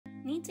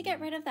Need to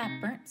get rid of that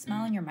burnt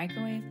smell in your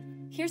microwave?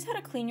 Here's how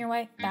to clean your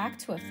wipe back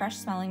to a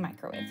fresh-smelling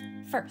microwave.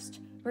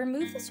 First,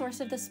 remove the source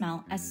of the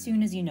smell as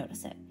soon as you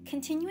notice it.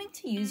 Continuing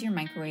to use your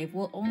microwave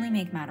will only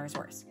make matters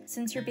worse,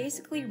 since you're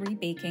basically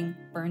rebaking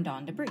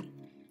burned-on debris.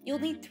 You'll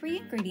need 3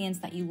 ingredients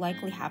that you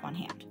likely have on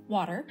hand: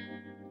 water,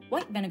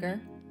 white vinegar,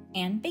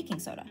 and baking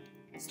soda.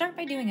 Start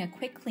by doing a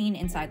quick clean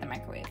inside the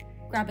microwave.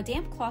 Grab a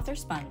damp cloth or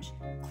sponge,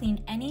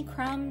 clean any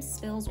crumbs,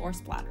 spills, or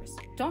splatters.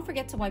 Don't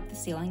forget to wipe the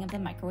ceiling of the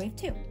microwave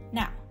too.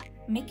 Now,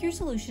 make your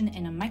solution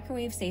in a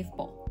microwave-safe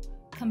bowl.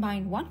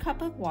 Combine 1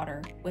 cup of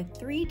water with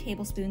 3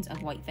 tablespoons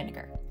of white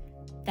vinegar.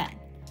 Then,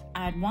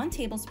 add 1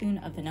 tablespoon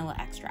of vanilla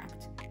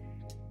extract.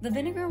 The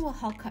vinegar will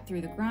help cut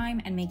through the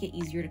grime and make it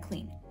easier to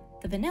clean.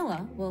 The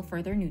vanilla will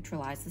further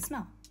neutralize the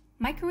smell.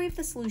 Microwave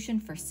the solution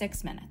for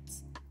 6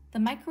 minutes. The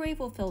microwave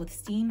will fill with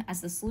steam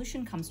as the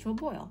solution comes to a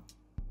boil.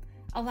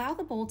 Allow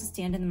the bowl to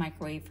stand in the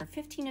microwave for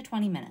 15 to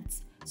 20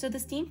 minutes, so the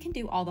steam can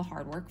do all the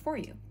hard work for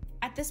you.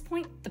 At this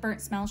point, the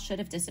burnt smell should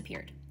have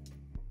disappeared.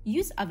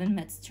 Use oven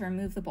mitts to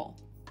remove the bowl.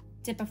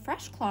 Dip a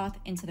fresh cloth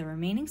into the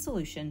remaining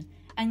solution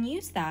and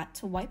use that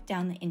to wipe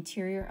down the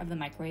interior of the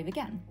microwave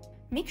again.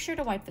 Make sure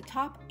to wipe the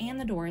top and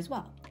the door as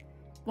well.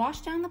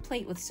 Wash down the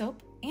plate with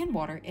soap and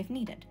water if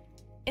needed.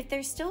 If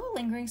there's still a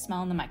lingering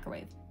smell in the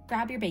microwave,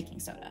 grab your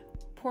baking soda.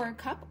 Pour a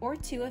cup or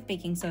 2 of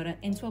baking soda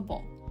into a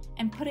bowl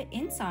and put it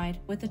inside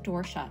with the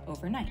door shut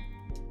overnight.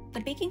 The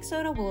baking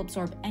soda will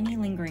absorb any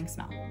lingering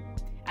smell.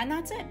 And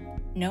that's it.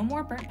 No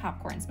more burnt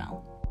popcorn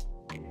smell.